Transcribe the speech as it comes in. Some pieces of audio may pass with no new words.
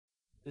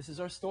This is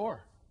our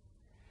store.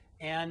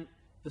 And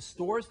the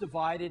store is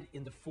divided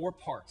into 4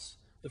 parts.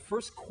 The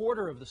first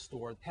quarter of the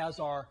store has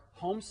our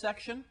home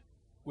section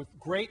with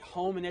great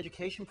home and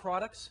education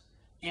products,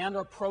 and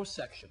our pro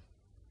section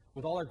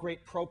with all our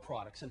great pro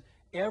products. And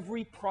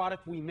every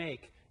product we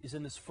make is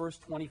in this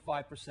first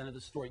 25% of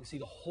the store. You can see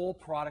the whole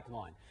product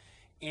line.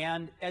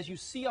 And as you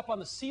see up on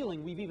the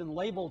ceiling, we've even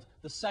labeled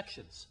the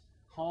sections.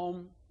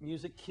 Home,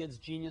 music, kids,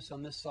 genius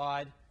on this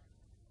side,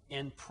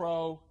 and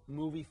pro,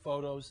 movie,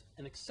 photos,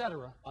 and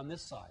etc. on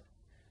this side.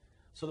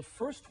 So the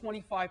first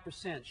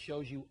 25%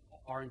 shows you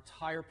our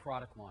entire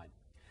product line.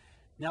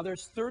 Now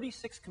there's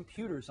 36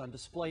 computers on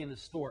display in the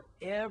store.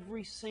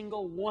 Every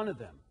single one of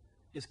them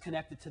is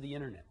connected to the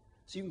internet.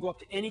 So you can go up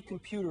to any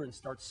computer and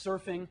start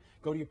surfing,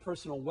 go to your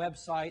personal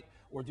website,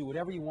 or do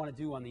whatever you want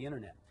to do on the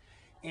internet.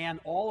 And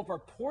all of our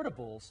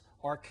portables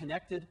are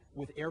connected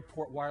with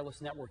airport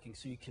wireless networking,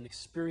 so you can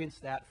experience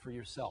that for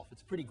yourself.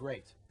 It's pretty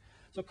great.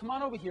 So come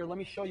on over here, let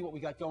me show you what we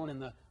got going in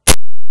the...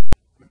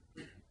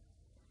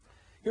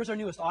 Here's our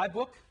newest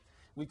iBook.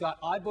 We've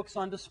got iBooks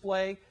on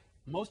display.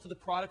 Most of the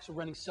products are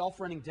running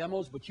self-running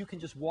demos, but you can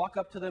just walk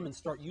up to them and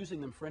start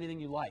using them for anything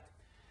you like.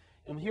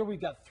 And here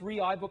we've got 3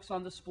 iBooks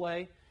on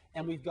display,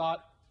 and we've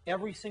got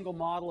every single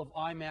model of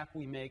iMac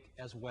we make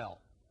as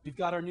well. We've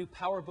got our new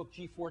PowerBook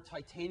G4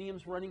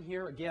 Titaniums running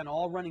here. Again,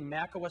 all running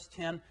Mac OS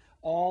X,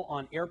 all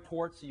on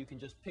airports, so you can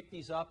just pick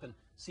these up and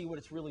see what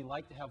it's really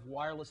like to have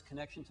wireless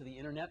connection to the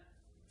internet.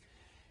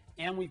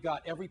 And we've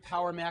got every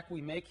Power Mac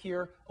we make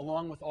here,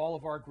 along with all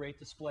of our great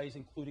displays,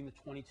 including the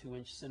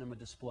 22-inch Cinema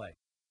display.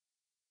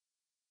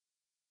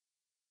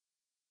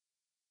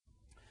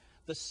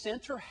 The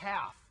center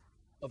half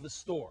of the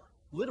store,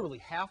 literally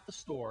half the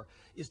store,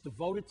 is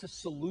devoted to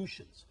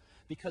solutions,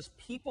 because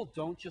people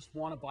don't just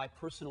want to buy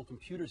personal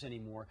computers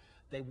anymore.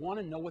 They want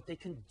to know what they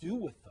can do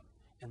with them,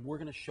 and we're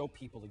going to show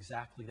people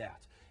exactly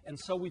that. And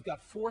so we've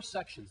got 4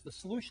 sections. The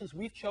solutions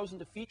we've chosen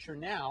to feature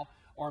now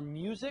are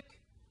music,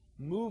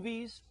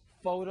 movies,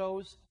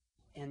 photos,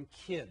 and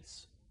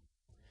kids.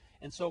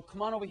 And so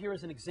come on over here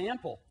as an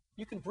example.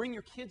 You can bring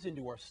your kids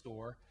into our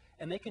store,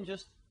 and they can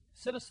just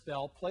sit a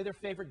spell, play their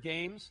favorite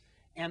games,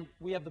 and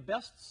we have the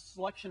best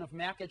selection of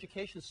Mac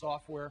education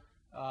software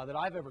that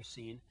I've ever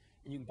seen,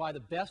 and you can buy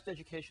the best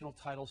educational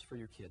titles for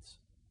your kids.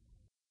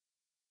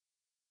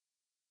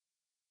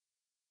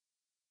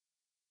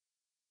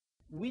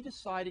 We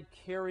decided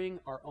carrying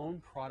our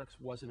own products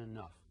wasn't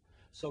enough.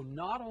 So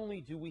not only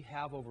do we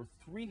have over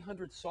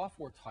 300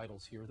 software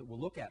titles here that we'll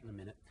look at in a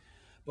minute,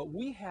 but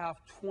we have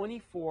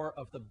 24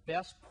 of the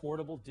best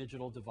portable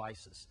digital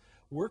devices.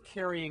 We're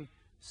carrying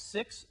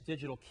 6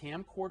 digital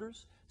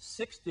camcorders,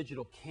 6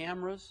 digital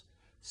cameras,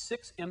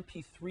 6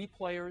 MP3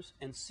 players,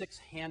 and 6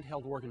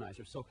 handheld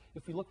organizers. So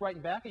if we look right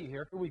in back of you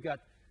here, we've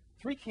got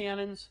 3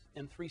 Canons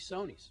and 3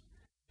 Sonys.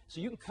 So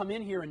you can come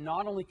in here, and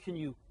not only can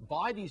you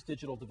buy these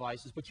digital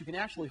devices, but you can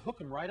actually hook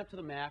them right up to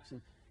the Macs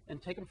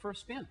and take them for a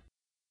spin.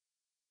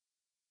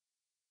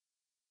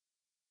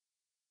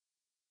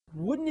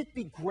 Wouldn't it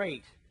be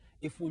great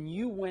if when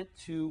you went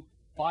to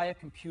buy a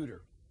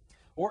computer,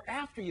 or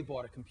after you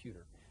bought a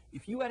computer,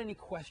 if you had any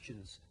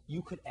questions,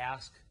 you could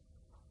ask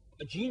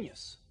a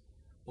Genius?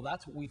 Well,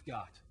 that's what we've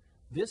got.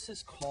 This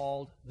is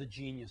called the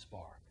Genius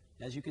Bar.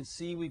 As you can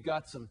see, we've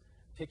got some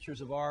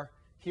pictures of our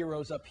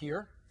heroes up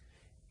here.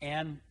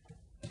 And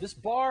this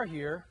bar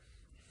here,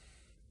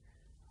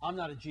 I'm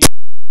not a genius,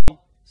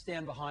 I'll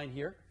stand behind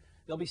here.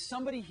 There'll be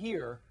somebody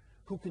here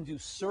who can do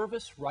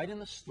service right in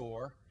the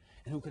store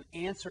and who can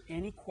answer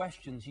any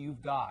questions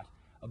you've got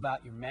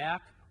about your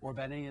Mac or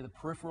about any of the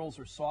peripherals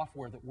or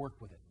software that work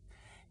with it.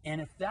 And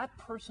if that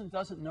person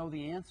doesn't know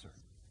the answer,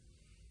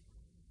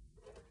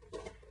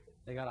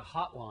 they got a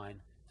hotline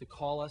to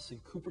call us in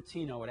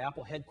Cupertino at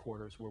Apple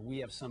headquarters, where we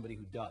have somebody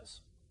who does.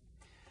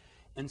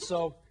 And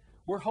so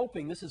we're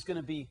hoping this is going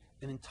to be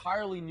an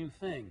entirely new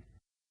thing.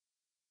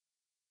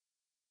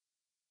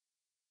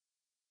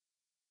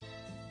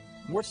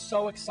 We're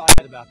so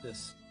excited about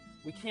this.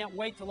 We can't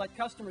wait to let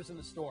customers in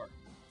the store.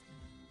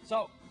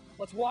 So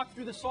let's walk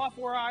through the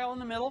software aisle in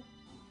the middle.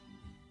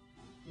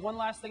 One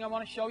last thing I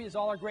want to show you is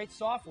all our great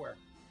software.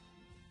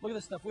 Look at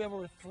this stuff. We have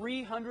over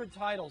 300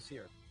 titles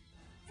here,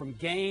 from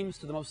games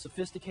to the most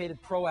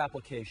sophisticated pro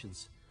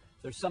applications.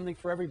 There's something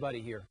for everybody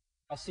here.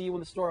 I'll see you when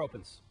the store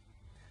opens.